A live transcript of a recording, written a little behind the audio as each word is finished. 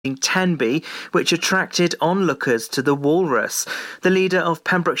Tenby, which attracted onlookers to the Walrus. The leader of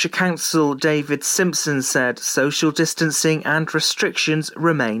Pembrokeshire Council, David Simpson, said social distancing and restrictions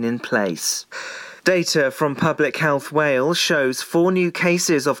remain in place. Data from Public Health Wales shows 4 new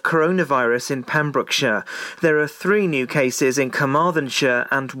cases of coronavirus in Pembrokeshire. There are 3 new cases in Carmarthenshire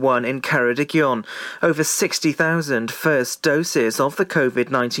and 1 in Ceredigion. Over 60,000 first doses of the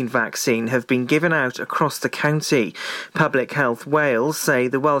COVID-19 vaccine have been given out across the county. Public Health Wales say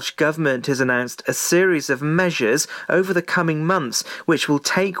the Welsh Government has announced a series of measures over the coming months which will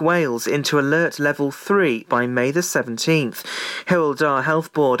take Wales into Alert Level 3 by May the 17th. Hywel Dda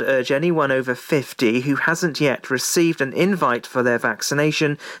Health Board urge anyone over 50 who hasn't yet received an invite for their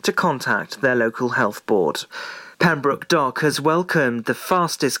vaccination to contact their local health board. Pembroke Dock has welcomed the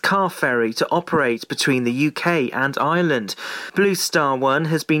fastest car ferry to operate between the UK and Ireland. Blue Star One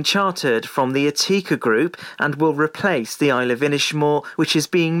has been chartered from the Atika Group and will replace the Isle of Inishmore, which is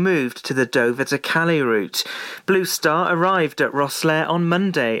being moved to the Dover to Calais route. Blue Star arrived at Rosslare on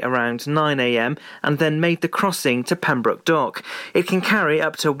Monday around 9 a.m. and then made the crossing to Pembroke Dock. It can carry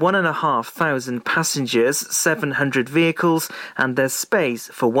up to 1,500 passengers, 700 vehicles, and there's space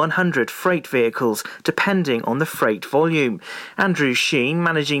for 100 freight vehicles, depending on the freight volume. Andrew Sheen,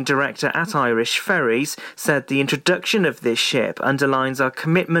 Managing Director at Irish Ferries, said the introduction of this ship underlines our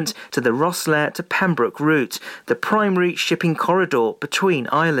commitment to the Rosslare to Pembroke route, the primary shipping corridor between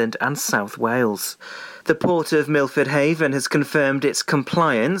Ireland and South Wales. The Port of Milford Haven has confirmed its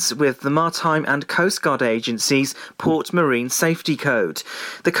compliance with the Maritime and Coast Guard Agency's Port Marine Safety Code.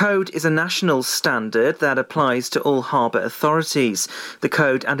 The code is a national standard that applies to all harbour authorities. The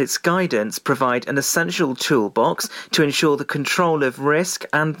code and its guidance provide an essential toolbox to ensure the control of risk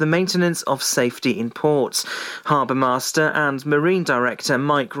and the maintenance of safety in ports. Harbour Master and Marine Director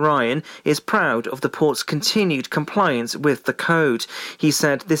Mike Ryan is proud of the port's continued compliance with the code. He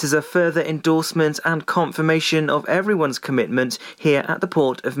said this is a further endorsement and confirmation of everyone's commitment here at the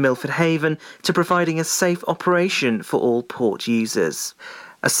Port of Milford Haven to providing a safe operation for all port users.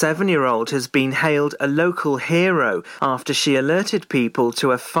 A 7-year-old has been hailed a local hero after she alerted people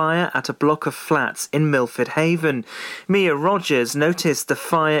to a fire at a block of flats in Milford Haven. Mia Rogers noticed the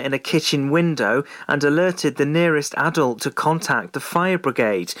fire in a kitchen window and alerted the nearest adult to contact the fire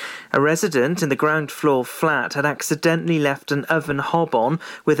brigade. A resident in the ground floor flat had accidentally left an oven hob on,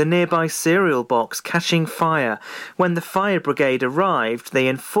 with a nearby cereal box catching fire. When the fire brigade arrived, they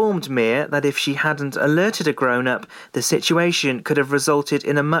informed Mia that if she hadn't alerted a grown-up, the situation could have resulted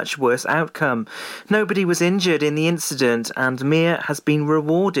in a much worse outcome. Nobody was injured in the incident and Mia has been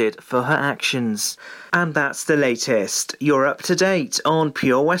rewarded for her actions. And that's the latest. You're up to date on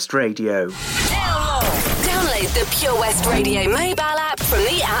Pure West Radio. Download the Pure West Radio mobile app from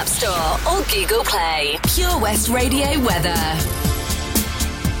the App Store or Google Play. Pure West Radio weather.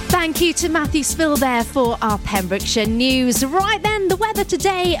 Thank you to Matthew Spill there for our Pembrokeshire news. Right then, the weather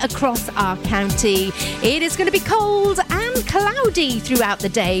today across our county. It is going to be cold and cloudy throughout the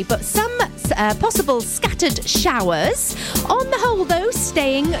day, but some possible scattered showers. On the whole, though,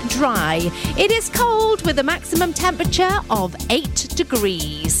 staying dry. It is cold with a maximum temperature of 8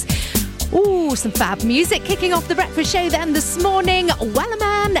 degrees. Ooh, some fab music kicking off the breakfast show then this morning.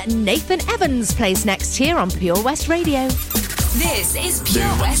 Wellerman Nathan Evans plays next here on Pure West Radio. This is Pure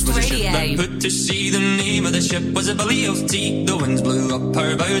West Radio. Put to sea, the name of the ship was a Billy of Tea. The winds blew up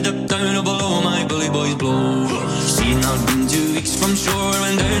her bow, up down below my bully boys blow. She'd not been 2 weeks from shore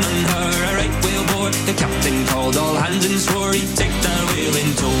when down on her a right whale bore. The captain called all hands and swore he'd take that whale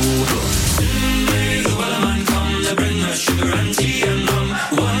in tow. Soon may the wellerman come to bring us sugar and tea and rum.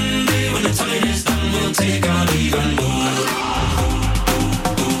 One day when the time is done, we'll take our leave and go.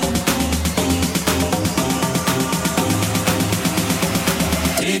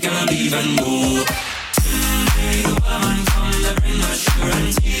 Leave and go. Today the wellerman comes to bring us sugar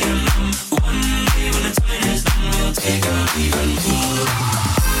and tea and rum. One day when the time is done, we'll take our leave and go.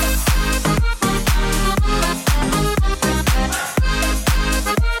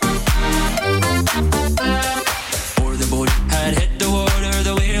 Before the boat had hit the water,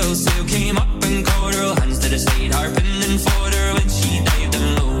 the whale sail came up and caught her. Hands to the side, harping and fought her when she dived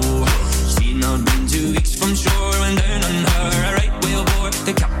down low. She'd not been 2 weeks from shore when down on her a right whale bore.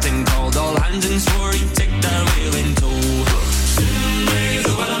 The captain called all hands and swore he'd take that whale in tow. Soon may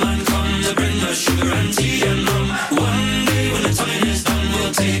the wellerman come to bring us sugar and tea and rum. One day when the time is done,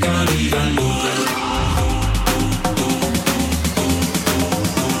 we'll take our leave and go.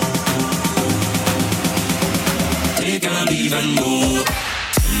 Take our leave and go.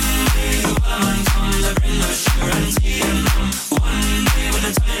 Someday the wellerman come to bring us sugar and tea and rum. One day when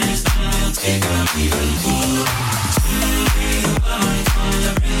the time is done, we'll take our leave and go. Someday the wellerman come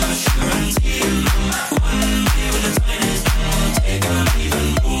to bring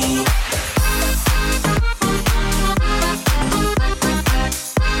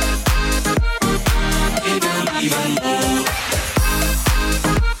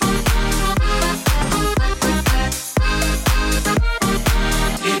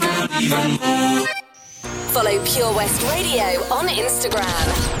Follow Pure West Radio on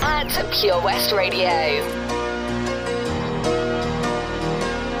Instagram at Pure West Radio.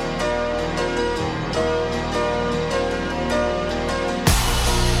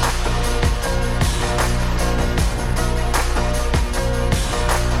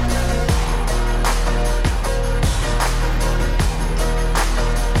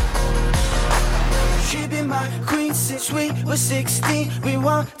 Queen, since we were 16, we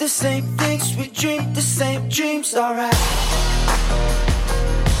want the same things, we dream the same dreams. Alright,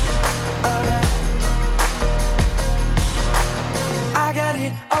 alright. I got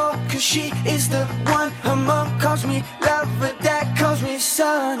it all, cause she is the one. Her mom calls me love, but dad calls me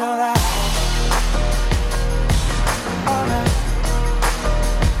son. Alright, alright.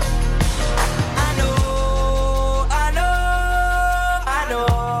 I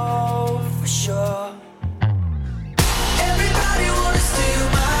know for sure.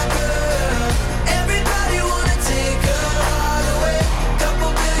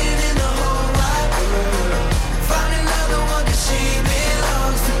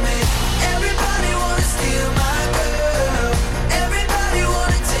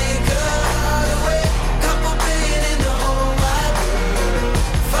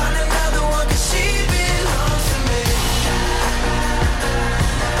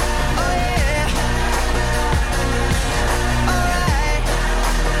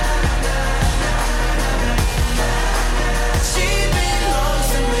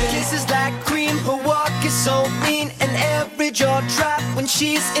 So mean, and every jaw drop when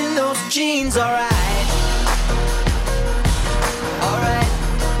she's in those jeans. Alright, alright.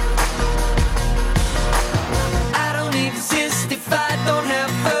 I don't exist if I don't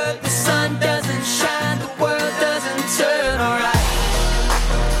have her. The sun doesn't shine, the world doesn't turn. Alright,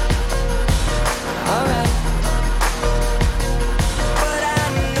 alright. But I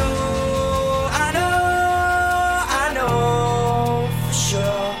know for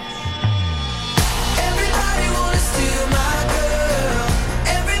sure.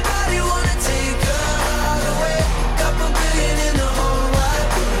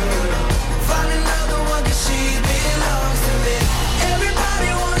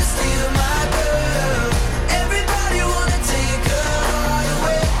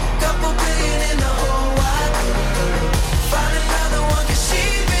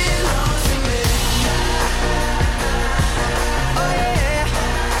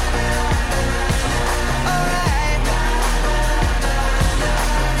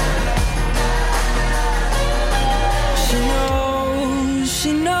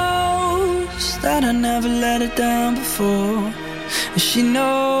 That I never let her down before. She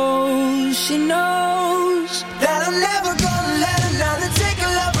knows that I'm never gonna let another take her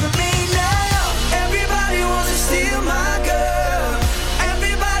love from me now. Everybody wants to steal my girl.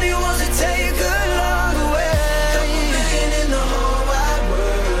 Everybody wants to take her love away. Couple million in the whole wide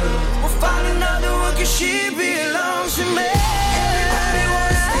world. We'll find another one cause she belongs to me. Everybody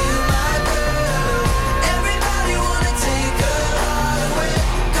wants to steal my girl. Everybody wanna take her heart away.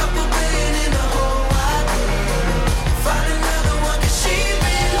 Couple billion in the whole wide world. Find another one cause she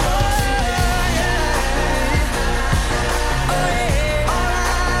belongs to me. Oh yeah,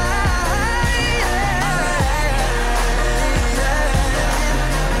 alright, yeah.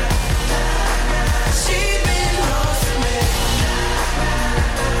 She belongs to me.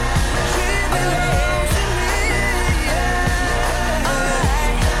 She belongs to me, yeah.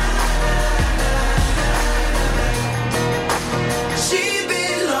 Alright. She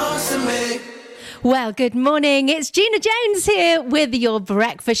belongs to me. Well, good morning. It's Gina Jones here with your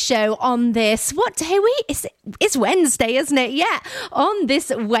breakfast show on this. What day are we? It's Wednesday, isn't it? Yeah, on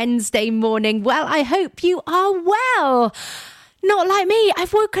this Wednesday morning. Well, I hope you are well. Not like me.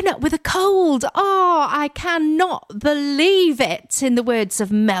 I've woken up with a cold. Oh, I cannot believe it, in the words of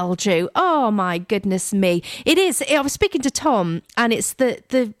Meldrew. Oh, my goodness me. It is. I was speaking to Tom, and it's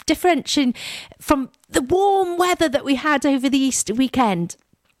the differentiation from the warm weather that we had over the Easter weekend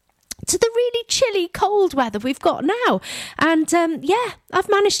to the really chilly, cold weather we've got now. And yeah, I've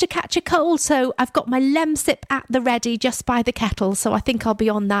managed to catch a cold, so I've got my Lemsip at the ready just by the kettle, so I think I'll be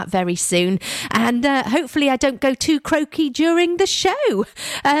on that very soon. And hopefully I don't go too croaky during the show.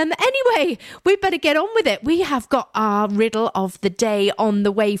 Anyway, we better get on with it. We have got our riddle of the day on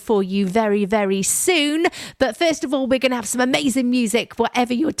the way for you very, very soon. But first of all, we're going to have some amazing music,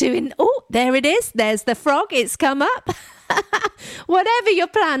 whatever you're doing. Oh, there it is. There's the frog. It's come up. Whatever your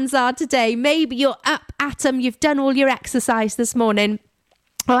plans are today, maybe you're up at them, you've done all your exercise this morning.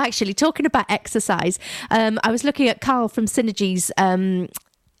 Well, actually, talking about exercise, I was looking at Carl from Synergy's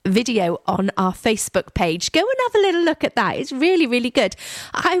video on our Facebook page. Go and have a little look at that. It's really, really good.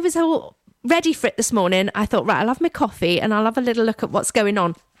 I was all ready for it this morning. I thought, right, I'll have my coffee and I'll have a little look at what's going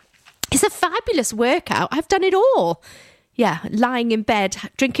on. It's a fabulous workout. I've done it all. Yeah, lying in bed,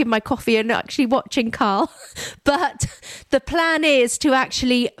 drinking my coffee and actually watching Carl. But the plan is to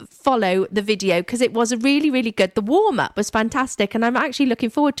actually follow the video because it was really, really good. The warm-up was fantastic and I'm actually looking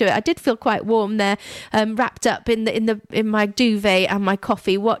forward to it. I did feel quite warm there, wrapped up in my duvet and my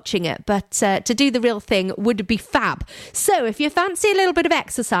coffee watching it. But to do the real thing would be fab. So if you fancy a little bit of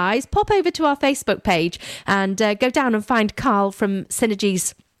exercise, pop over to our Facebook page and go down and find Carl from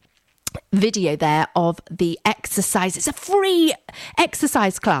Synergy's video there of the exercise. It's a free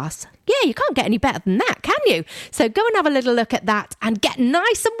exercise class. Yeah, you can't get any better than that, can you? So go and have a little look at that and get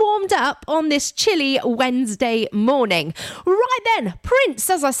nice and warmed up on this chilly Wednesday morning. Right then, Prince,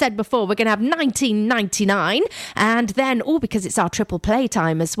 as I said before, we're going to have 1999 and then, because it's our triple play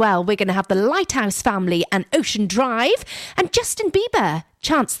time as well, we're going to have the Lighthouse Family and Ocean Drive and Justin Bieber,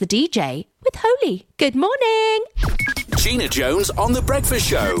 Chance the DJ with Holy. Good morning. Gina Jones on The Breakfast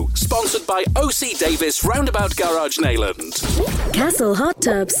Show, sponsored by OC Davis Roundabout Garage Neyland. Castle Hot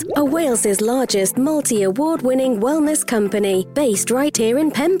Tubs are Wales's largest multi-award-winning wellness company, based right here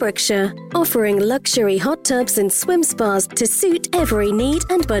in Pembrokeshire, offering luxury hot tubs and swim spas to suit every need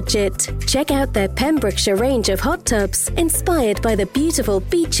and budget. Check out their Pembrokeshire range of hot tubs, inspired by the beautiful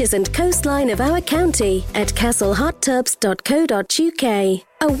beaches and coastline of our county at castlehottubs.co.uk.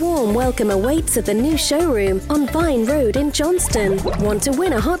 A warm welcome awaits at the new showroom on Vine Road in Johnston. Want to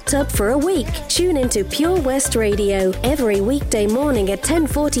win a hot tub for a week? Tune into Pure West Radio every weekday morning at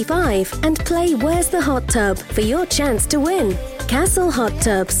 10:45 and play Where's the Hot Tub for your chance to win. Castle Hot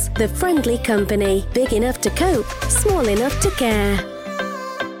Tubs, the friendly company, big enough to cope, small enough to care.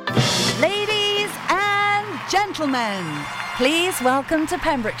 Ladies and gentlemen, please welcome to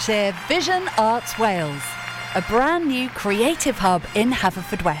Pembrokeshire Vision Arts Wales, a brand new creative hub in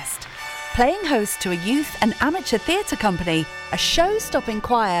Haverfordwest, playing host to a youth and amateur theatre company, a show-stopping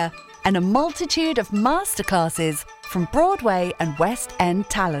choir, and a multitude of masterclasses from Broadway and West End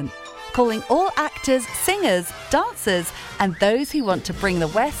talent, calling all actors, singers, dancers, and those who want to bring the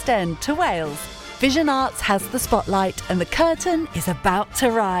West End to Wales. Vision Arts has the spotlight and the curtain is about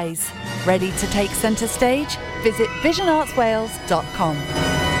to rise. Ready to take centre stage? Visit visionartswales.com.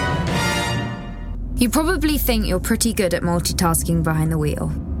 You probably think you're pretty good at multitasking behind the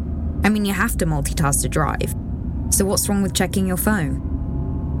wheel. I mean, you have to multitask to drive. So what's wrong with checking your phone?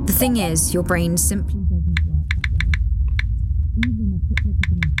 The thing is, your brain simply doesn't work. Even a quick look at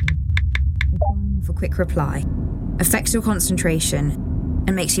the message, or firing off a quick reply, affects your concentration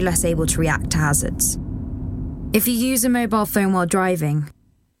and makes you less able to react to hazards. If you use a mobile phone while driving,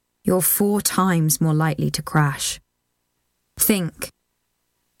 you're 4 times more likely to crash. Think.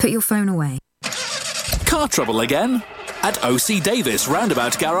 Put your phone away. Car trouble again? At OC Davis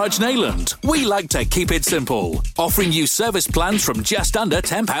Roundabout Garage Neyland, we like to keep it simple, offering you service plans from just under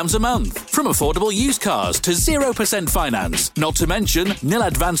 £10 a month. From affordable used cars to 0% finance, not to mention nil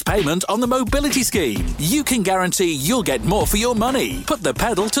advance payment on the mobility scheme. You can guarantee you'll get more for your money. Put the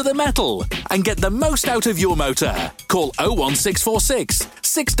pedal to the metal and get the most out of your motor. Call 01646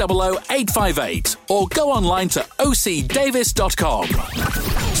 600 858 or go online to ocdavis.com.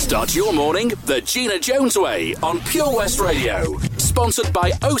 Start your morning the Gina Jones way on Pure West Radio. Sponsored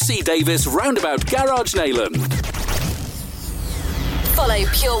by OC Davis Roundabout Garage Neyland. Follow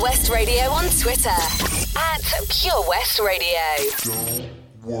Pure West Radio on Twitter at Pure West Radio. Don't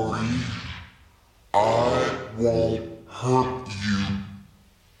worry, I won't hurt you.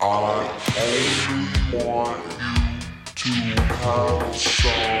 I only want you to have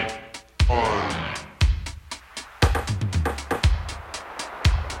some fun.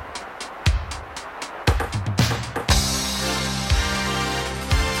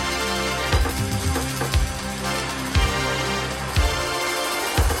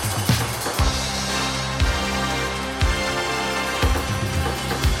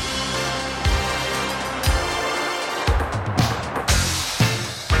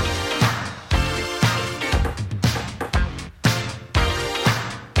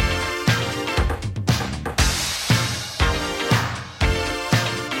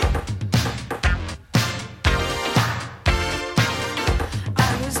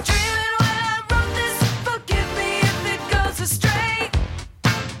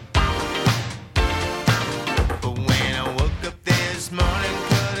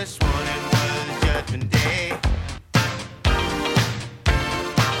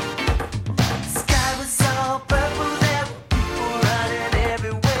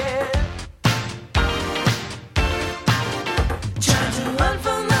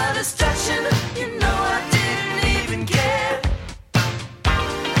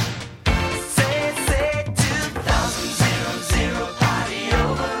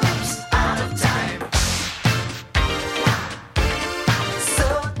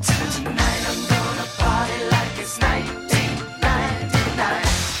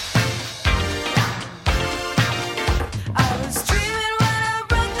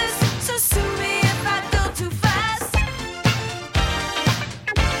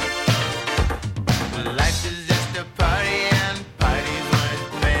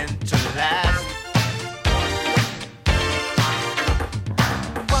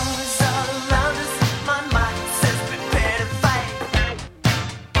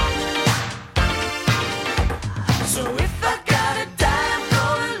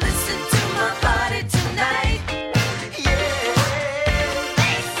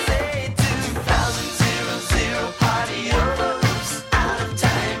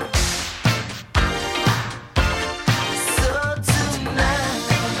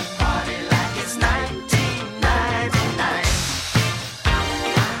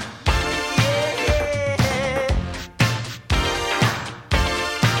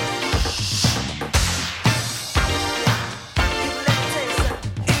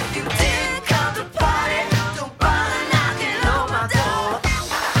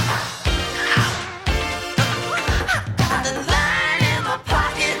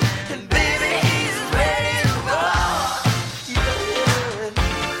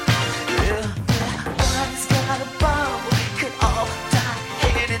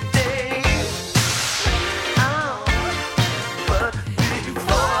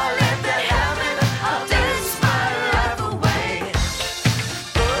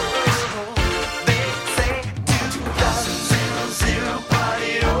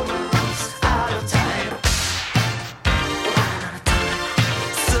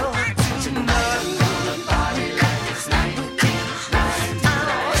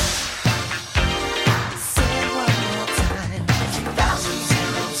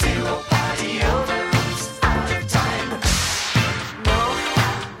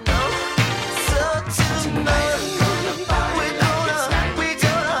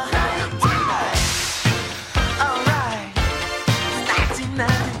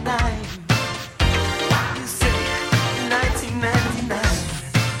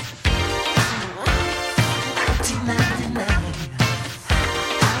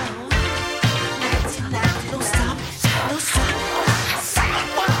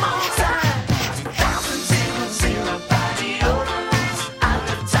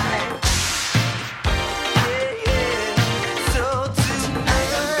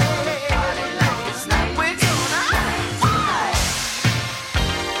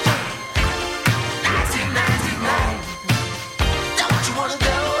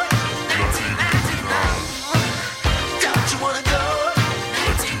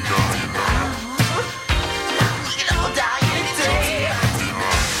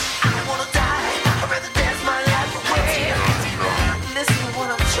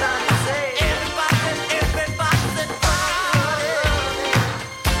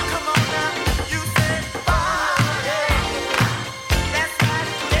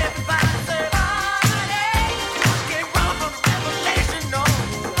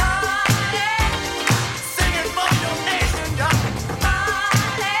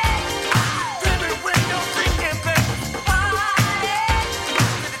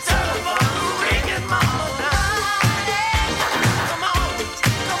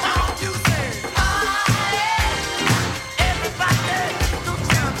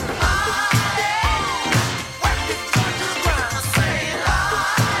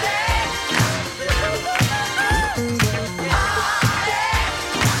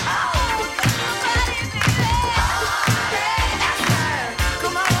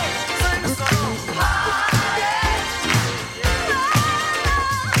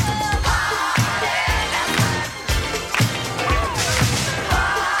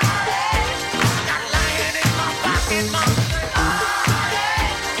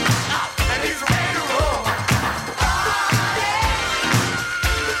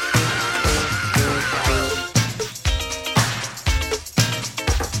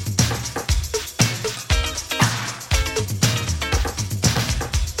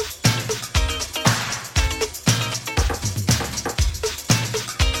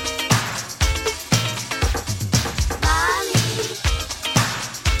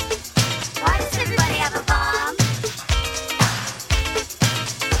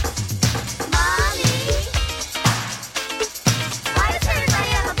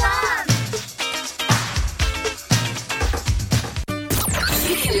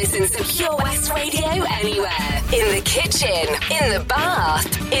 can listen to Pure West Radio anywhere. In the kitchen, in the bath,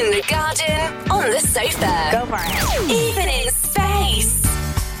 in the garden, on the sofa. Go for it. Even in space.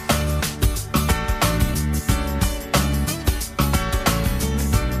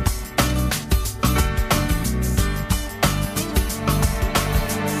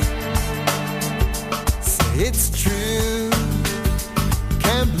 It's true,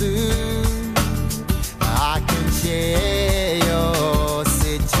 can blue, I can share your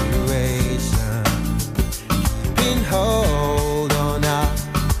situation. Keeping hold on our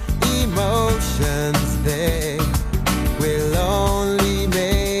emotions, they will only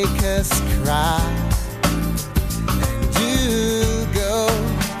make us cry. And you go,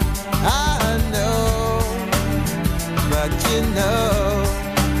 I know, but you know,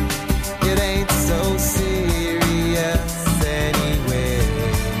 it ain't so serious anyway.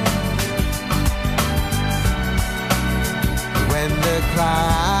 When the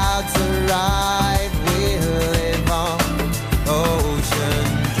clouds arrive, we'll live on ocean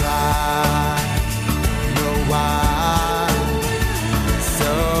drive. Know why it's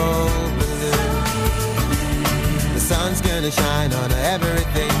so blue? The sun's gonna shine on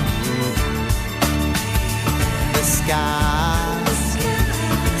everything you do. The sky's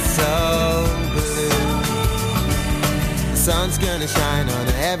so blue. The sun's gonna shine on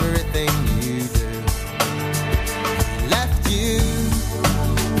everything you do. Left you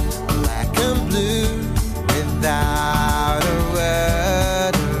black and blue without a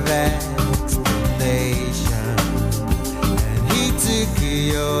word of explanation. And he took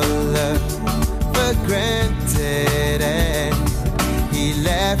your love for granted, and he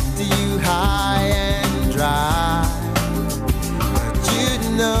left you high and dry. But you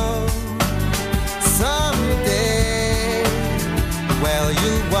know, someday, well,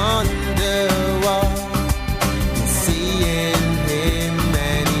 you'll wonder what you see in him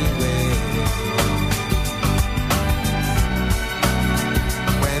anyway.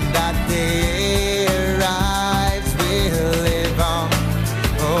 When that day arrives, we'll live on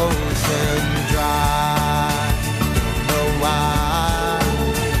ocean drive. Don't know why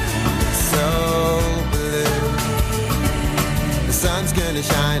it's so blue. The sun's gonna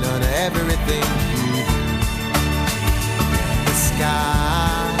shine on everything you do. The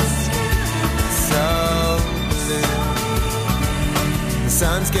sky's so blue. The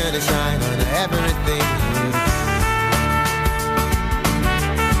sun's gonna shine on everything you do.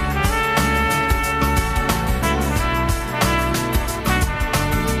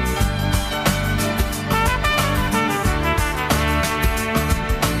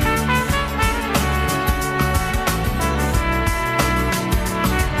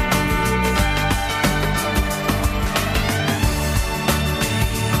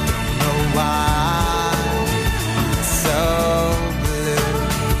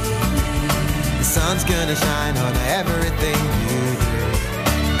 Gonna shine on everything you do.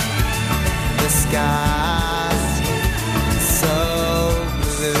 The sky's so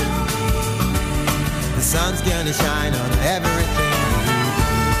blue. The sun's gonna shine on everything you do.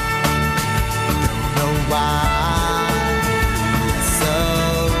 Don't know why it's so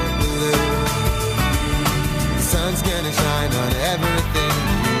blue. The sun's gonna shine on everything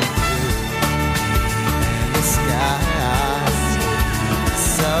you do. And the sky's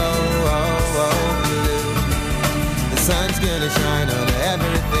so blue. The sun's gonna shine on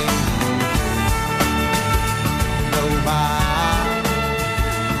everything you do. No why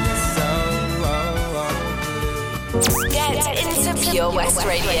it's so blue. Get into Pure West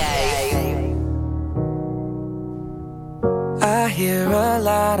Radio. I hear a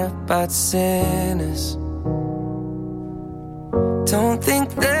lot about sinners. Don't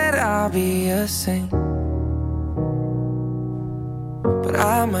think that I'll be a saint, but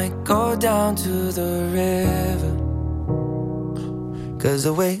I might go down to the river. 'Cause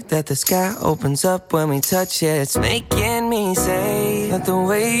the way that the sky opens up when we touch it, it's making me say that the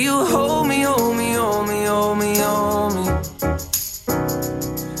way you hold me, hold me, hold me, hold me, hold me,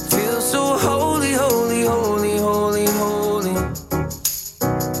 feels so holy, holy, holy, holy, holy.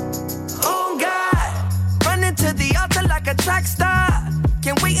 Oh God, running to the altar like a track star.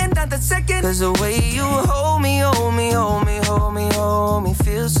 Can't wait another second. 'Cause the way you hold me, hold me, hold me, hold me, hold me,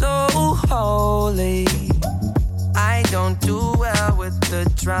 feels so holy. I don't do well with the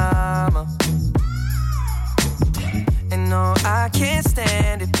drama, and no, I can't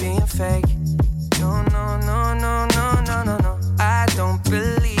stand it being fake. No, no, no, no, no, no, no, no. I don't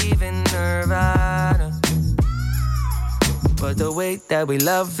believe in Nirvana, but the way that we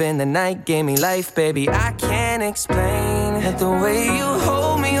love in the night gave me life, baby. I can't explain it. The way you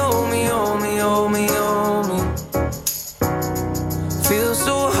hold me, hold me, hold me, hold me, hold me, feels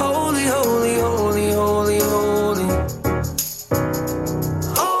so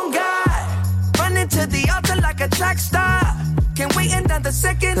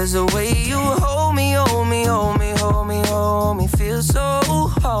another second. Cause the way you hold me, hold me, hold me, hold me, hold me, feels so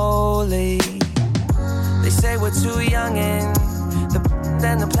holy. They say we're too young and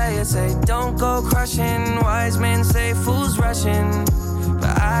then the players say don't go crushing. Wise men say fools rushing,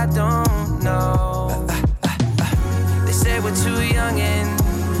 but I don't know. They say we're too young and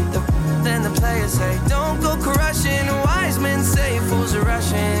then the players say don't go crushing. Wise men say fools are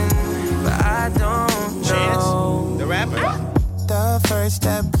rushing, but I don't know. Chance, the rapper. The first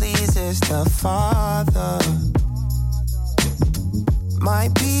step pleases the Father.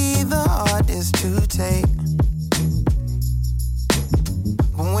 Might be the hardest to take,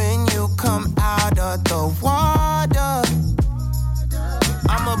 but when you come out of the water,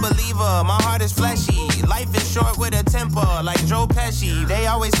 I'm a believer, my heart is fleshy. Life is short with a temper, like Joe Pesci. They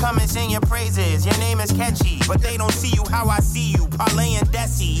always come and sing your praises, your name is catchy, but they don't see you how I see you, Parlay and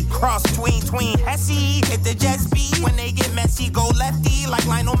Desi. Cross tween, Hesse. Hit the jet speed, when they get messy, go lefty, like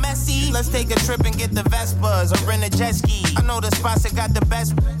Lionel Messi. Let's take a trip and get the Vespas, or rent a jet ski. I know the spots that got the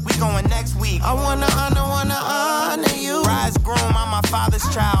best, we going next week. I wanna honor you. Rise groom, I'm my father's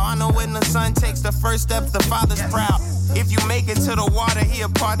child. I know when the son takes the first step, the father's proud. If you make it to the water, he'll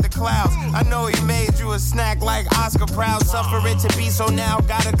part the clouds. I know he made you a snack like Oscar Proud. Suffer it to be, so now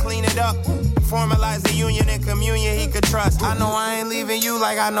gotta clean it up. Formalize the union and communion he could trust. I know I ain't leaving you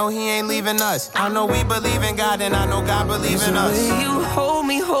like I know he ain't leaving us. I know we believe in God and I know God believes in us. The way you hold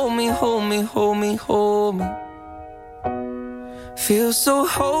me, hold me, hold me, hold me, hold me, feel so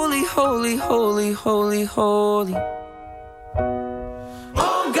holy, holy, holy, holy, holy.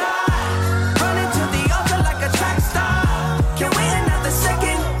 Oh God, running to the altar like a track star. Can wait another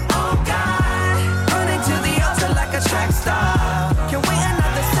second. Oh God, running to the altar like a track star. Can wait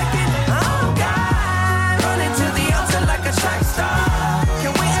another second. Oh God, running to the altar like a track star.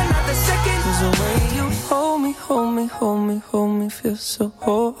 Can wait another second. 'Cause the way you hold me, hold me, hold me, hold me, feel so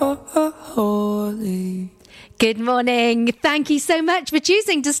holy. Good morning. Thank you so much for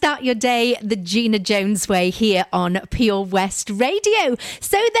choosing to start your day the Gina Jones way here on Pure West Radio.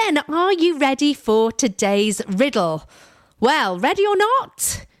 So then, are you ready for today's riddle? Well, ready or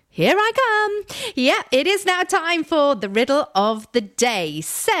not? Here I come. Yeah, it is now time for the riddle of the day.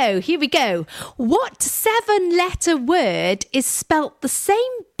 So here we go. What 7-letter word is spelt the same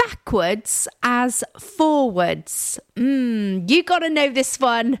backwards as forwards? You got to know this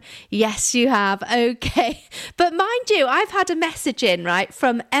one. Yes, you have. Okay. But mind you, I've had a message in, right,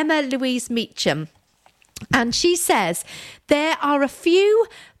 from Emma Louise Meacham. And she says there are a few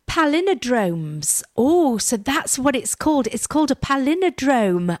palindromes. Oh, so that's what it's called. It's called a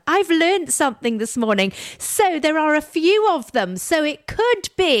palindrome. I've learned something this morning. So there are a few of them. So it could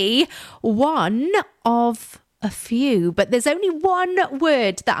be one of a few, but there's only one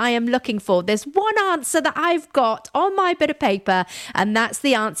word that I am looking for. There's one answer that I've got on my bit of paper, and that's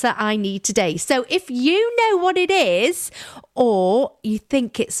the answer I need today. So if you know what it is, or you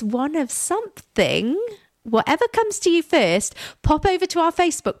think it's one of something, whatever comes to you first, pop over to our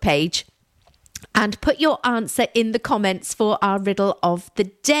Facebook page and put your answer in the comments for our riddle of the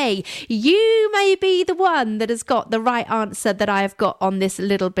day. You may be the one that has got the right answer that I have got on this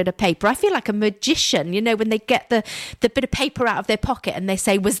little bit of paper. I feel like a magician, you know, when they get the bit of paper out of their pocket and they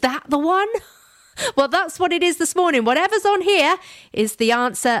say, was that the one? Well, that's what it is this morning. Whatever's on here is the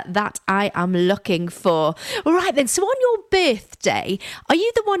answer that I am looking for. All right, then. So on your birthday, are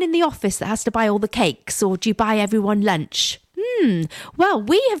you the one in the office that has to buy all the cakes, or do you buy everyone lunch? Well,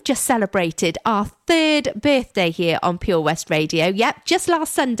 we have just celebrated our 3rd birthday here on Pure West Radio. Yep, just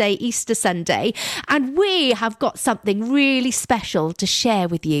last Sunday, Easter Sunday. And we have got something really special to share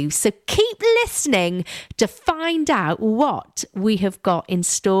with you. So keep listening to find out what we have got in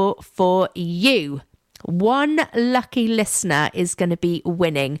store for you. One lucky listener is going to be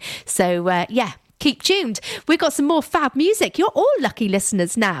winning. So, keep tuned. We've got some more fab music. You're all lucky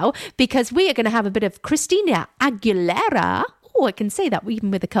listeners now, because we are going to have a bit of Christina Aguilera. Oh, I can say that even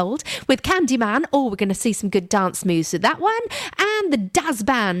with a cold. With Candyman. Oh, we're going to see some good dance moves with that one. And the Daz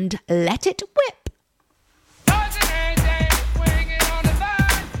Band, Let It Whip.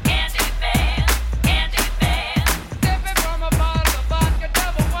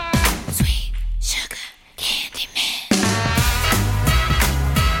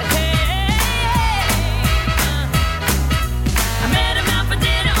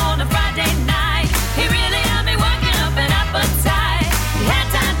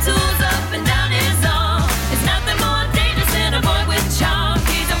 Tools up and down his arm. It's nothing more dangerous than a boy with charm.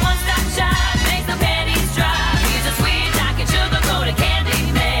 He's a one-stop shop.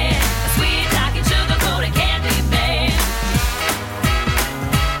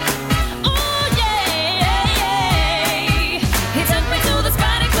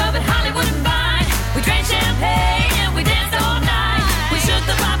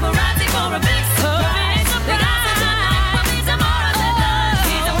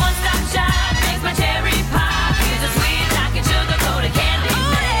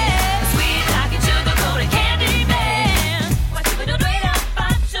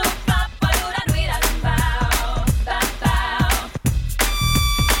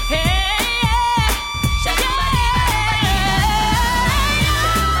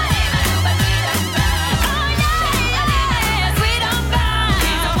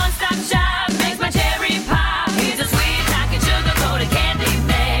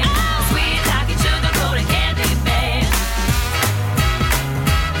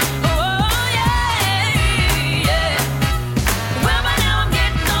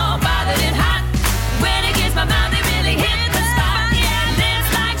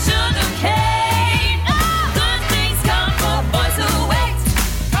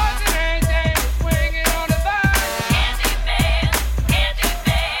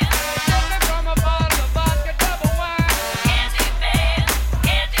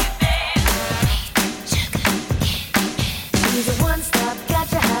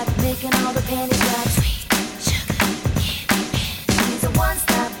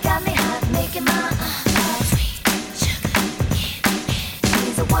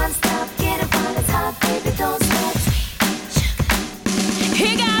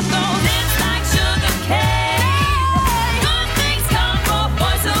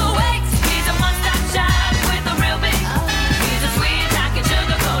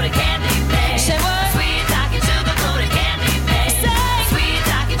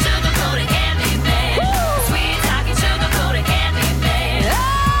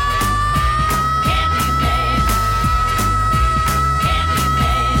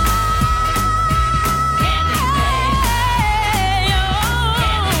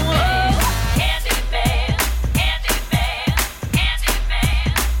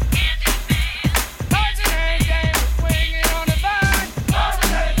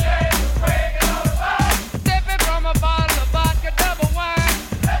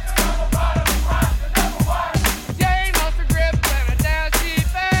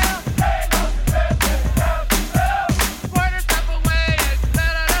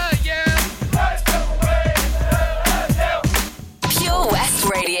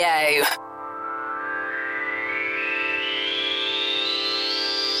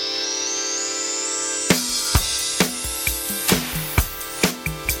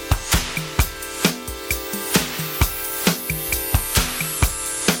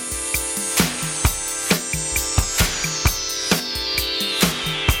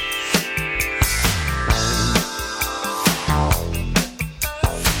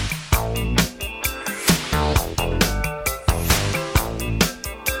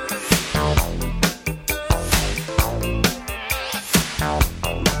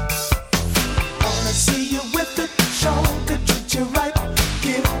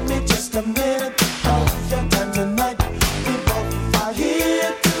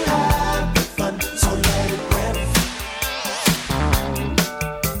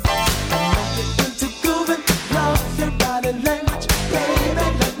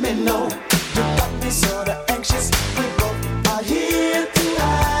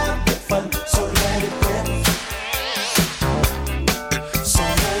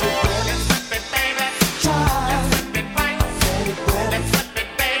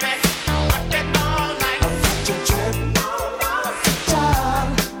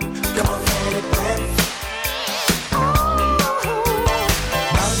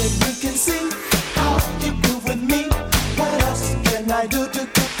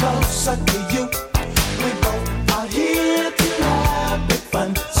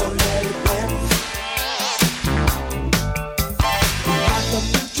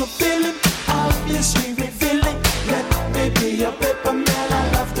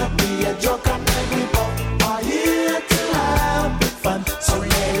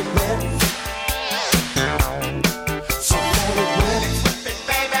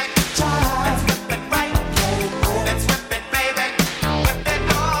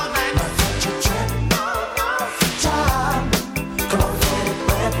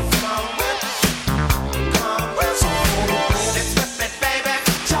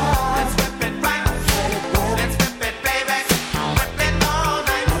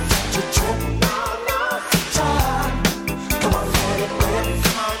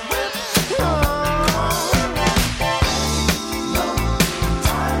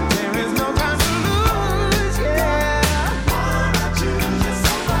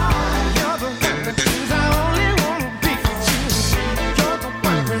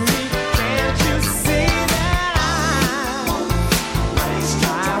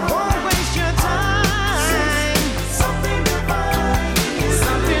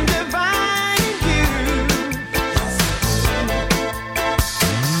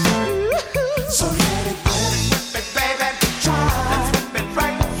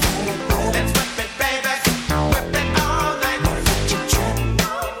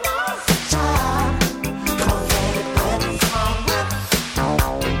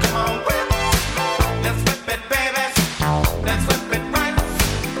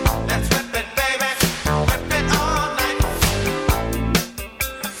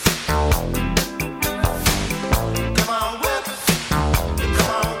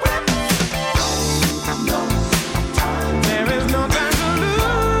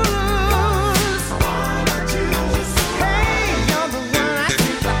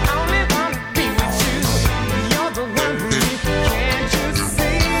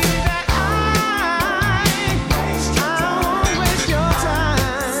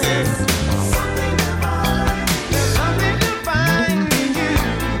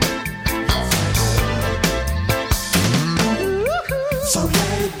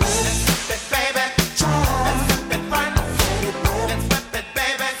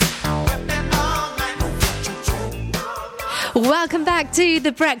 Welcome back to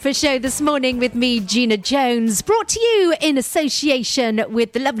The Breakfast Show this morning with me, Gina Jones, brought to you in association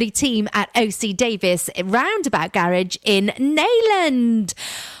with the lovely team at OC Davis Roundabout Garage in Neyland.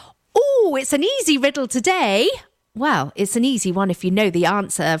 Oh, it's an easy riddle today. Well, it's an easy one if you know the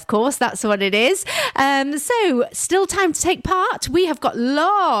answer, of course. That's what it is. So, still time to take part. We have got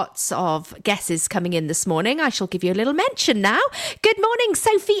lots of guesses coming in this morning. I shall give you a little mention now. Good morning,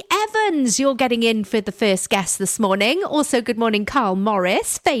 Sophie Evans. You're getting in for the first guess this morning. Also, good morning, Carl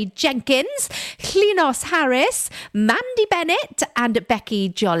Morris, Faye Jenkins, Klinos Harris, Mandy Bennett and Becky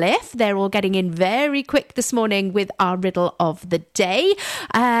Jolliffe. They're all getting in very quick this morning with our riddle of the day.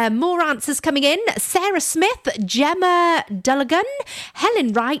 More answers coming in. Sarah Smith, Gemma Dulligan,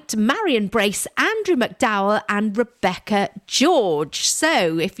 Helen Wright, Marion Brace, Andrew McDowell and Rebecca George.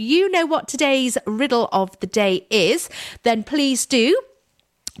 So if you know what today's riddle of the day is, then please do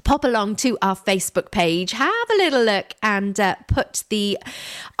pop along to our Facebook page, have a little look and put the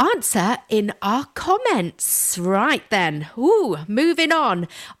answer in our comments. Right then, moving on.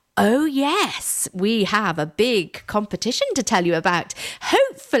 Oh yes, we have a big competition to tell you about.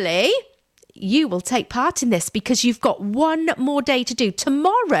 Hopefully you will take part in this because you've got one more day to do.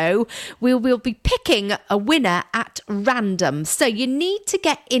 Tomorrow, we will be picking a winner at random. So you need to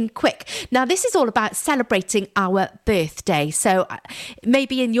get in quick. Now, this is all about celebrating our birthday. So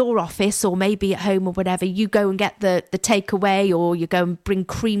maybe in your office or maybe at home or whatever, you go and get the takeaway or you go and bring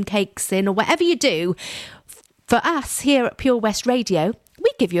cream cakes in or whatever you do. For us here at Pure West Radio,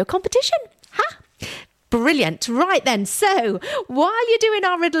 we give you a competition. Brilliant. Right then, so while you're doing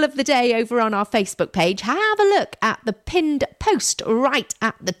our riddle of the day over on our Facebook page, have a look at the pinned post right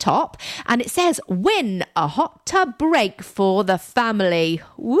at the top. And it says, win a hot tub break for the family.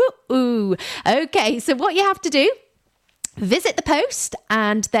 Woo-oo. Okay, so what you have to do, visit the post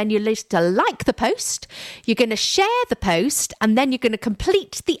and then you're going to like the post. You're going to share the post and then you're going to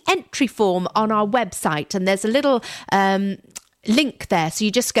complete the entry form on our website. And there's a little link there. So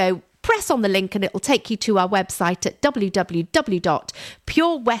you just go, press on the link and it will take you to our website at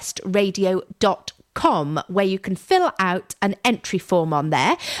www.purewestradio.com where you can fill out an entry form on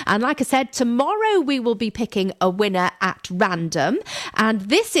there. And like I said, tomorrow we will be picking a winner at random. And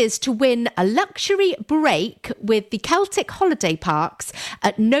this is to win a luxury break with the Celtic Holiday Parks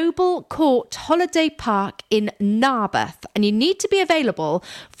at Noble Court Holiday Park in Narberth. And you need to be available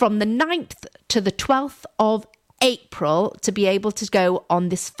from the 9th to the 12th of April to be able to go on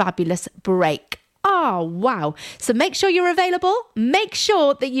this fabulous break. Oh, wow. So make sure you're available. Make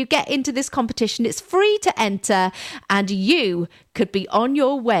sure that you get into this competition. It's free to enter and you could be on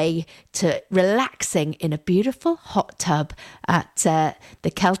your way to relaxing in a beautiful hot tub at the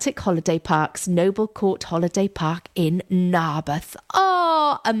Celtic Holiday Park's Noble Court Holiday Park in Narberth.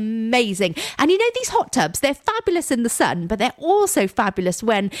 Oh, amazing. And you know, these hot tubs, they're fabulous in the sun, but they're also fabulous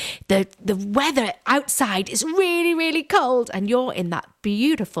when the weather outside is really, really cold and you're in that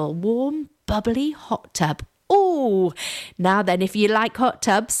beautiful, warm, bubbly hot tub. Oh, now then, if you like hot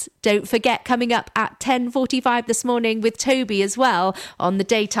tubs, don't forget coming up at 10:45 this morning with Toby as well on the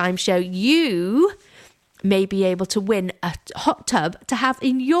daytime show, you may be able to win a hot tub to have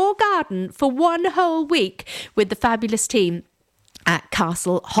in your garden for one whole week with the fabulous team at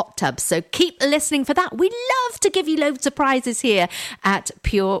Castle Hot Tubs. So keep listening for that. We love to give you loads of prizes here at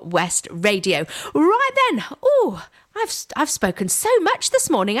Pure West Radio. Right then, I've spoken so much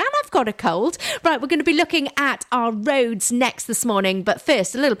this morning and I've got a cold. Right, we're going to be looking at our roads next this morning. But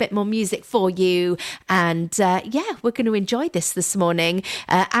first, a little bit more music for you. And we're going to enjoy this morning.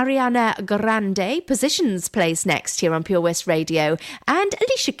 Ariana Grande, Positions, plays next here on Pure West Radio. And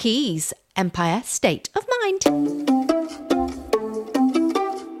Alicia Keys, Empire State of Mind.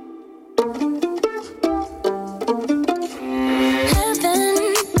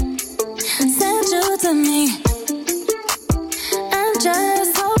 To me, I'm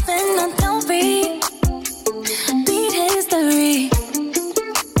just hoping I don't beat history.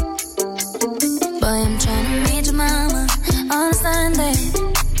 Boy, I'm trying to meet your mama on a Sunday,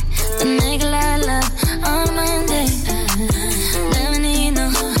 and make a lot of love on a Monday. Never need no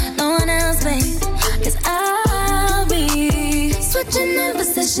one else, babe, 'cause I'll be switching up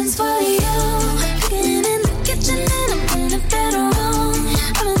positions for you. Getting in the kitchen and I'm in a better room.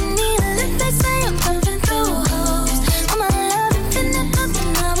 I don't need a lift, they say I'm pumping through holes. I'm my love infinite,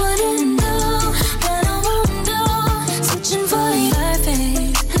 nothing I wouldn't do, that I won't do. Switching for you,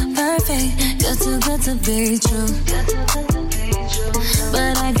 perfect, good to be true.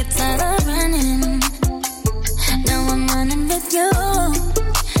 But I get tired of running. Now I'm running with you.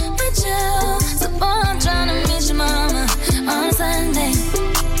 So boy, I'm trying to meet your mama on a Sunday,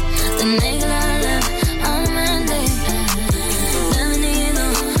 then make a lot of love on a Monday.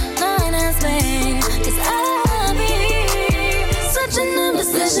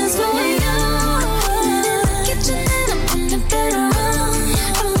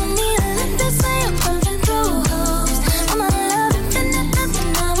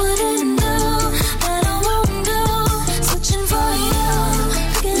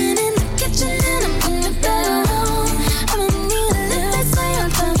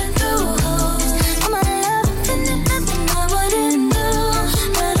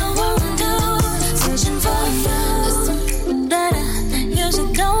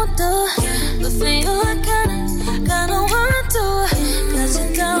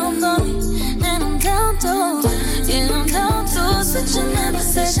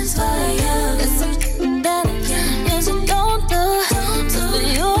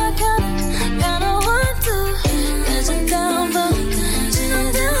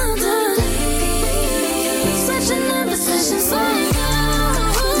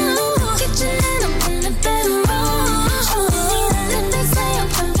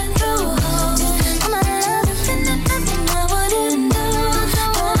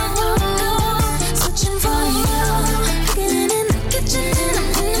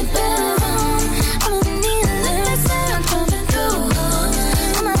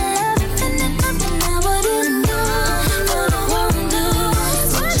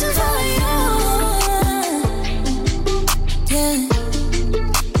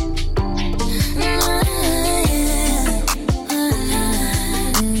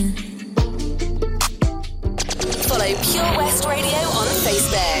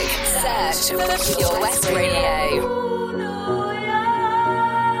 Facebook. Search for Pure West Radio.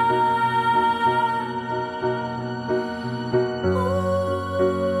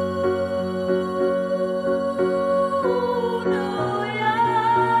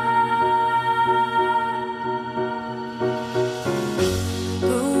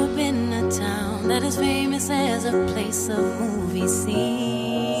 That is famous as a place of movie scenes.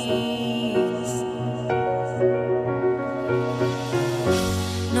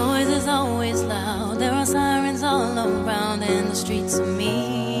 Noise is always loud. There are sirens all around, and the streets are mean.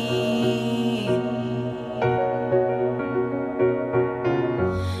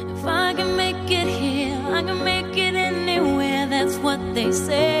 If I can make it here, I can make it anywhere. That's what they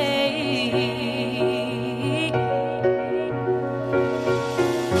say.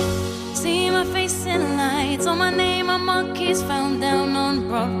 On my name, my monkeys found down on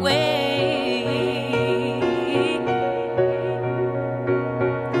Broadway.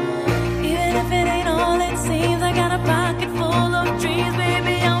 Even if it ain't all it seems, I got a pocket full of dreams,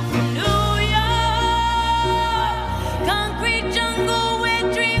 baby. I'm from New York, concrete jungle where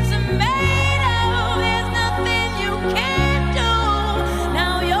dreams are made of. There's nothing you can't do.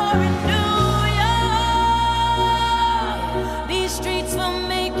 Now you're in New York. These streets will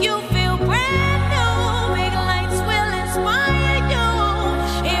make you feel brand.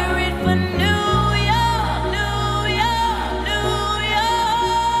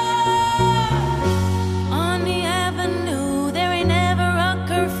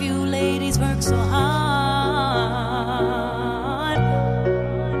 So hard,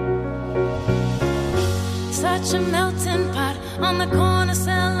 such a melting pot on the corner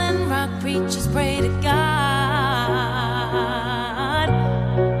selling rock. Preachers pray to God,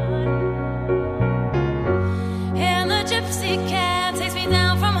 and the gypsy cab takes me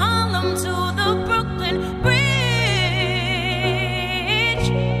down from Harlem to the Brooklyn Bridge.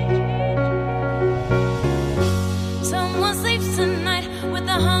 Someone sleeps tonight with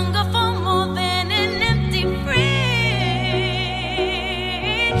the hunger for more than an empty fridge.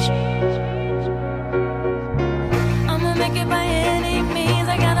 I'ma make it by any means.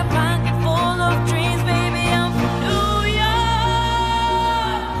 I got a pocket full of dreams, baby. I'm from New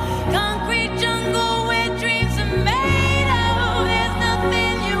York, concrete jungle where dreams are made of. There's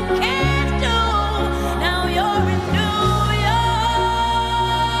nothing you can't do. Now you're in New York.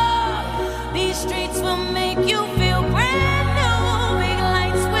 These streets will make you feel brand new. Big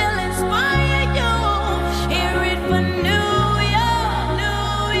lights will inspire you. Hear it for New York,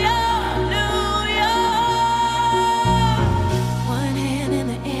 New York, New York. One hand in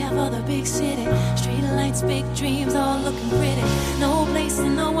the air for the big city. Street lights, big dreams, all looking pretty. No place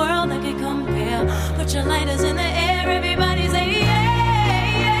in the world that can compare. Put your lighters in the air, everybody say yeah.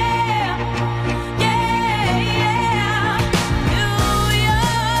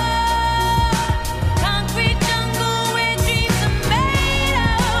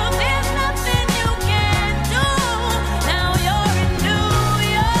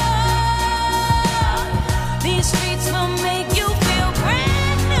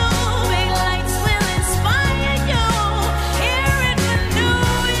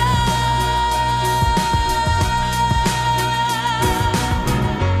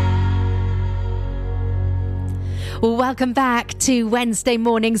 Welcome back to Wednesday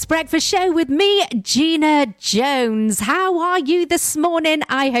morning's breakfast show with me, Gina Jones. How are you this morning?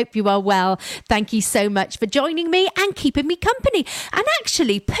 I hope you are well. Thank you so much for joining me and keeping me company and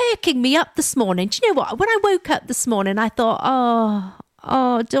actually perking me up this morning. Do you know what? When I woke up this morning, I thought,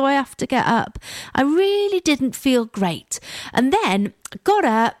 oh, do I have to get up? I really didn't feel great. And then got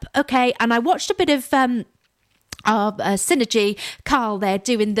up, okay, and I watched a bit of Synergy, Carl there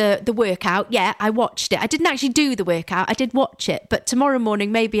doing the workout. Yeah, I watched it. I didn't actually do the workout. I did watch it. But tomorrow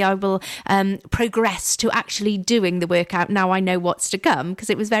morning, maybe I will progress to actually doing the workout. Now I know what's to come because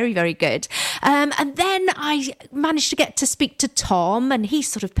it was very, very good. And then I managed to get to speak to Tom and he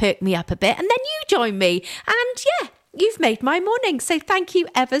sort of perked me up a bit. And then you joined me. And yeah, you've made my morning, so thank you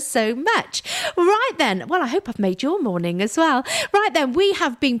ever so much. Right then, well, I hope I've made your morning as well. Right then, we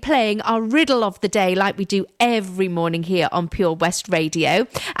have been playing our riddle of the day like we do every morning here on Pure West Radio.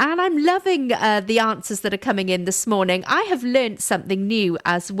 And I'm loving the answers that are coming in this morning. I have learnt something new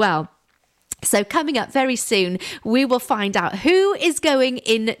as well. So coming up very soon, we will find out who is going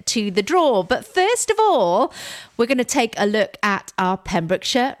into the draw. But first of all, we're going to take a look at our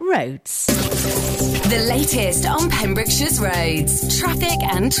Pembrokeshire roads. The latest on Pembrokeshire's roads, traffic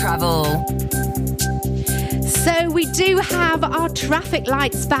and travel. So we do have our traffic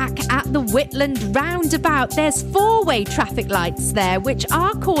lights back at the Whitland roundabout. There's four-way traffic lights there, which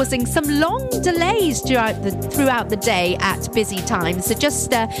are causing some long delays throughout the day at busy times. So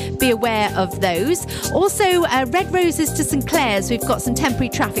just be aware of those. Also, Red Roses to St Clair's, we've got some temporary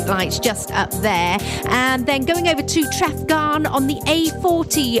traffic lights just up there. And then going over to Trefgarn on the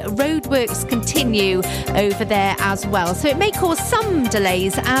A40, roadworks continue over there as well. So it may cause some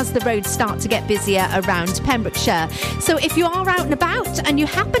delays as the roads start to get busier around Pembrokeshire. So if you are out and about and you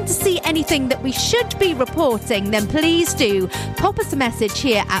happen to see anything that we should be reporting, then please do pop us a message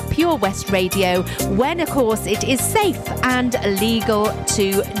here at Pure West Radio when, of course, it is safe and legal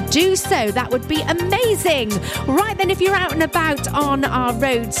to do so. That would be amazing. Right then, if you're out and about on our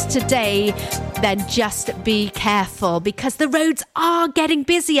roads today, then just be careful because the roads are getting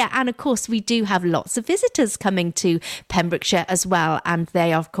busier. And of course, we do have lots of visitors coming to Pembrokeshire as well. And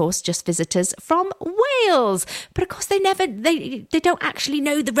they are, of course, just visitors from Wales. But of course, they don't actually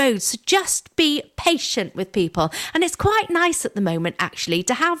know the roads. So just be patient with people. And it's quite nice at the moment, actually,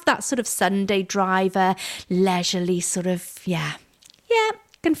 to have that sort of Sunday driver, leisurely sort of, yeah,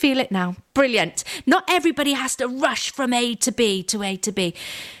 can feel it now. Brilliant. Not everybody has to rush from A to B to A to B.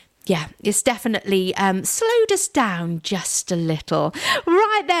 Yeah, it's definitely slowed us down just a little.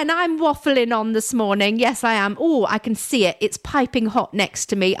 Right then, I'm waffling on this morning. Yes, I am. Oh, I can see it. It's piping hot next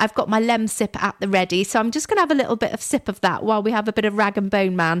to me. I've got my lem sip at the ready. So I'm just going to have a little bit of sip of that while we have a bit of Rag and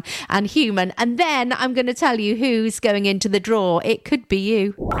Bone Man and Human. And then I'm going to tell you who's going into the draw. It could be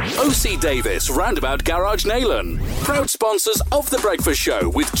you. OC Davis, Roundabout Garage Neyland. Proud sponsors of The Breakfast Show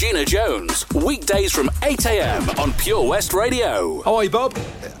with Gina Jones. Weekdays from 8 a.m. on Pure West Radio. Hi, Bob.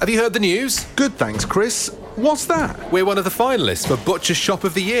 Have you heard the news? Good, thanks, Chris. What's that? We're one of the finalists for Butcher's Shop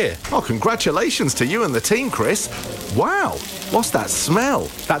of the Year. Oh, congratulations to you and the team, Chris. Wow, what's that smell?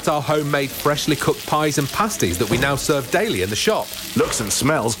 That's our homemade freshly cooked pies and pasties that we now serve daily in the shop. Looks and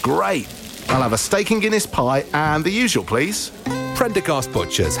smells great. I'll have a steak and Guinness pie and the usual, please. Prendergast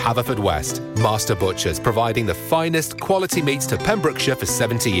Butchers, Haverfordwest. Master Butchers, providing the finest quality meats to Pembrokeshire for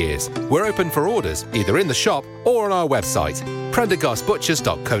 70 years. We're open for orders, either in the shop or on our website,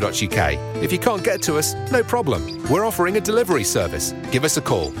 prendergastbutchers.co.uk. If you can't get to us, no problem. We're offering a delivery service. Give us a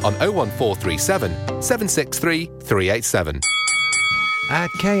call on 01437 763 387.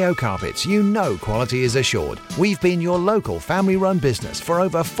 At KO Carpets, you know quality is assured. We've been your local family-run business for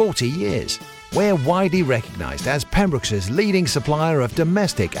over 40 years. We're widely recognised as Pembrokeshire's leading supplier of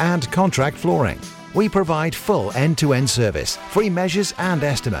domestic and contract flooring. We provide full end-to-end service, free measures and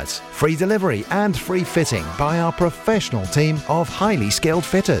estimates, free delivery and free fitting by our professional team of highly skilled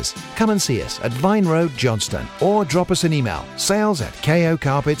fitters. Come and see us at Vine Road, Johnston, or drop us an email,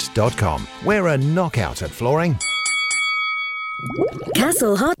 sales@kocarpets.com. We're a knockout at flooring.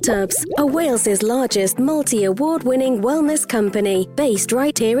 Castle Hot Tubs are Wales's largest multi-award-winning wellness company based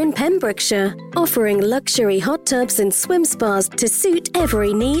right here in Pembrokeshire, offering luxury hot tubs and swim spas to suit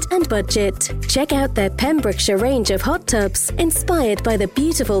every need and budget. Check out their Pembrokeshire range of hot tubs inspired by the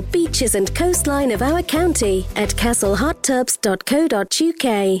beautiful beaches and coastline of our county at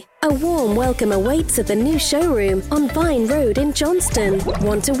castlehottubs.co.uk. A warm welcome awaits at the new showroom on Vine Road in Johnston.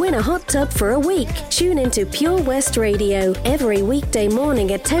 Want to win a hot tub for a week? Tune into Pure West Radio every weekday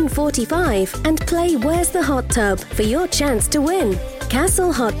morning at 10:45 and play Where's the Hot Tub for your chance to win.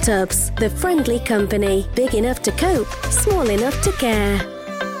 Castle Hot Tubs, the friendly company, big enough to cope, small enough to care.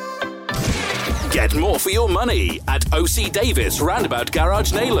 Get more for your money at OC Davis Roundabout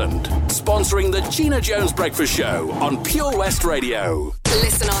Garage Neyland. Sponsoring the Gina Jones Breakfast Show on Pure West Radio.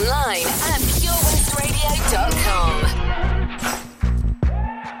 Listen online at purewestradio.com.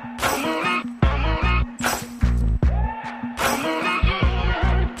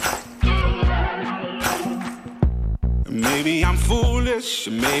 Maybe I'm foolish,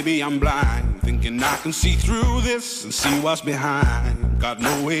 maybe I'm blind, thinking I can see through this and see what's behind. Got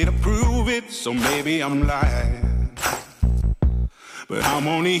no way to prove it, so maybe I'm lying. But I'm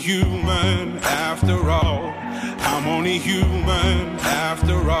only human after all. I'm only human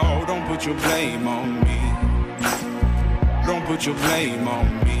after all. Don't put your blame on me. Don't put your blame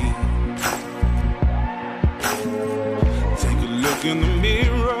on me. Take a look in the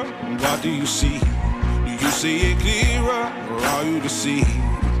mirror, what do you see? Do you see it clearer, or are you deceived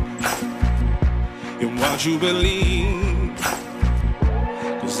in what you believe?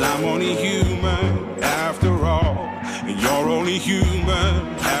 'Cause I'm only human after all, and you're only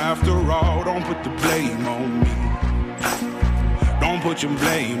human after all. Don't put the blame on me. Don't put your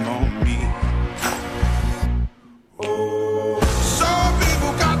blame on me. Some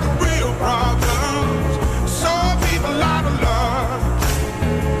people got the real problems. Some people out of love.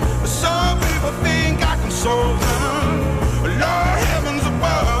 Some people think I can solve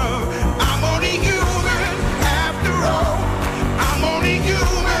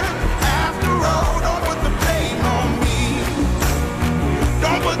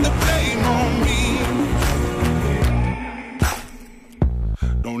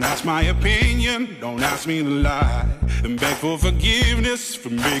my opinion, don't ask me to lie. And beg for forgiveness for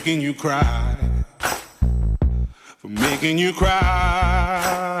making you cry. For making you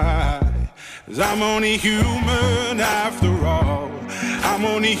cry. 'Cause I'm only human after all. I'm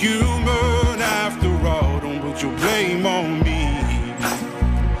only human after all. Don't put your blame on me.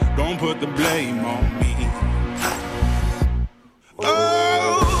 Don't put the blame on me.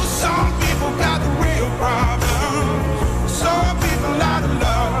 Oh, some people got the real problem. Some people out of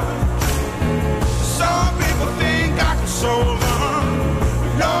love. Some people think I can solve them.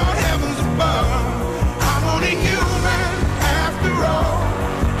 Lord heavens above. I'm only human after all.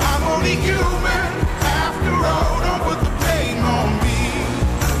 I'm only human after all. Don't put the blame on me.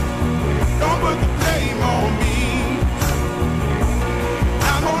 Don't put the blame on me.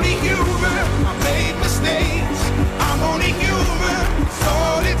 I'm only human. I made mistakes. I'm only human. It's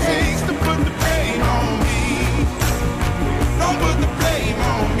all it takes to put the blame on me. Don't put the blame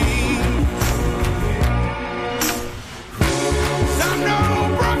on me. 'Cause I'm no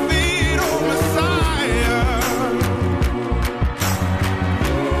prophet or Messiah.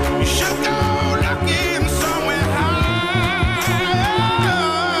 You should go looking somewhere high.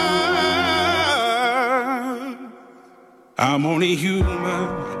 I'm only human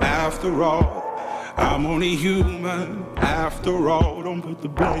after all. I'm only human after all. Don't put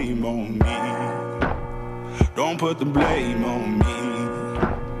the blame on me. Don't put the blame on me.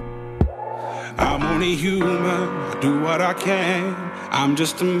 I'm only human. I do what I can. I'm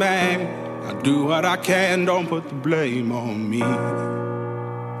just a man. I do what I can. Don't put the blame on me.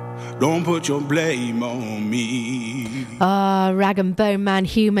 Don't put your blame on me. Rag and bone man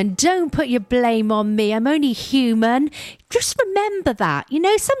human, don't put your blame on me. I'm only human. Just remember that. You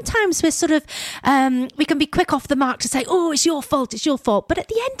know, sometimes we're sort of, we can be quick off the mark to say, oh, it's your fault, it's your fault. But at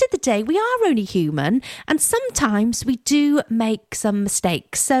the end of the day, we are only human. And sometimes we do make some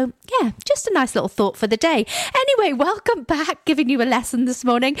mistakes. So, yeah, just a nice little thought for the day. Anyway, welcome back, giving you a lesson this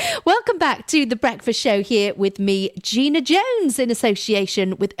morning. Welcome back to The Breakfast Show here with me, Gina Jones, in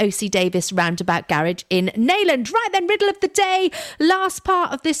association with OC Davis Roundabout Garage in Neyland. Right then, riddle of the day. Last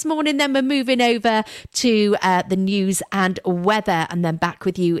part of this morning, then we're moving over to the news and weather, and then back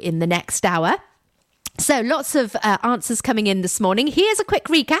with you in the next hour. So lots of answers coming in this morning. Here's a quick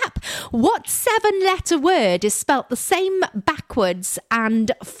recap. What 7-letter word is spelt the same backwards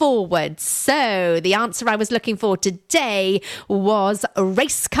and forwards? So the answer I was looking for today was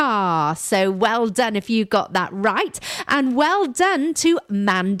race car. So well done if you got that right. And well done to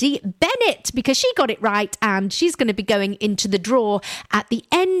Mandy Bennett, because she got it right, and she's going to be going into the draw at the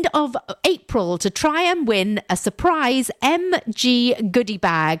end of April to try and win a surprise MG goodie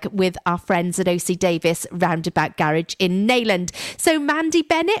bag with our friends at OC Davis Roundabout Garage in Neyland. So Mandy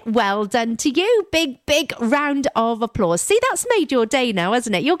Bennett, well done to you. Big round of applause. See, that's made your day now,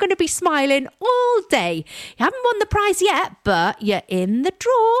 hasn't it? You're going to be smiling all day. You haven't won the prize yet, but you're in the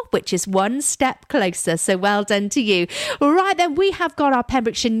draw, which is one step closer. So well done to you. Right then, we have got our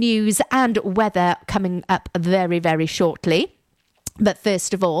Pembrokeshire news and weather coming up very, very shortly. But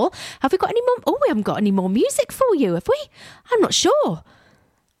first of all, have we got any more? Oh, we haven't got any more music for you, have we? I'm not sure.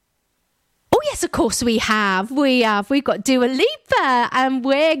 Oh, yes, of course we have. We've got Dua Lipa, and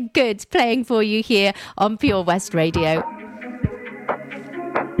we're good playing for you here on Pure West Radio.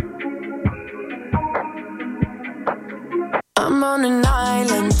 I'm on an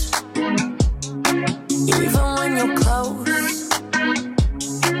island, even when you're close.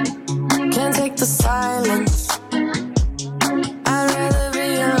 Can't take the silence. I'd rather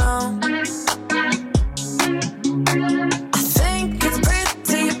be alone. I think it's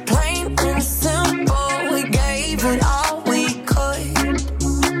pretty plain and simple. We gave it all we could.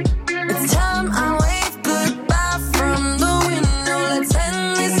 It's time I wave goodbye from the window. Let's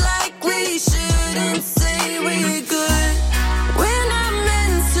end this like we shouldn't say we're good. We're not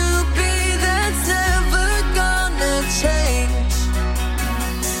meant to be, that's never gonna change.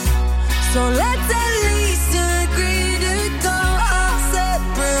 So let's at least agree to go our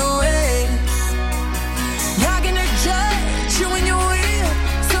separate ways. Not gonna judge you when you're with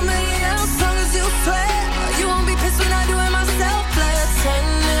somebody else, long as you swear. You won't be pissed when I do it myself. Let's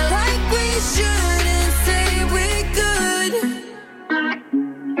end it like we shouldn't say we're good.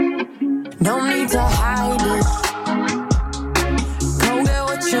 No need to hide it. Go get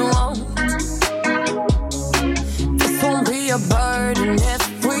what you want. This won't be a burden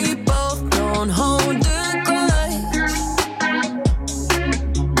if we both don't hold a grudge.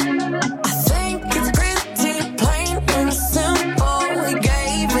 I think it's pretty plain and simple. We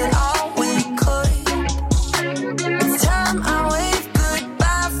gave it all we could. It's time I wave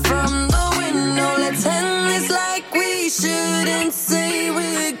goodbye from the window. Let's end this like we shouldn't say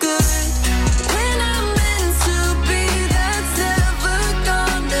we're good.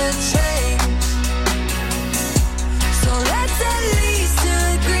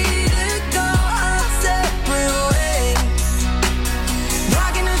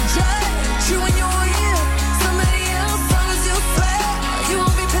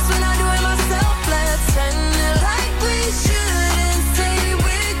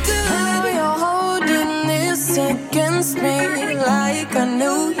 against me like I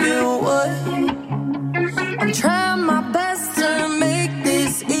knew you would. I'm trying my best to make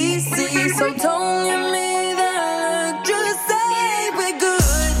this easy, so don't give me that look, just say we're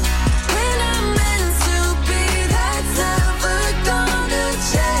good. We're not meant to be, that's never gonna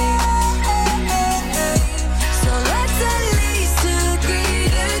change. So let's at least agree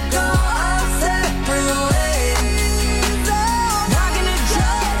to go our separate ways. Not gonna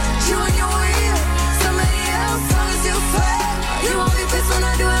judge you when you're real, somebody else knows you swear. You won't be pissed when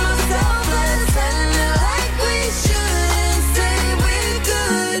I do it myself. Let's end it like we should and say we're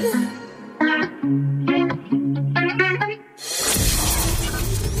good.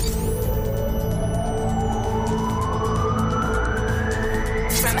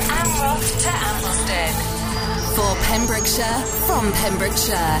 From Amroth to Ambleston. For Pembrokeshire, from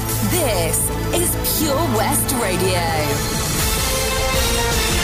Pembrokeshire, this is Pure West Radio.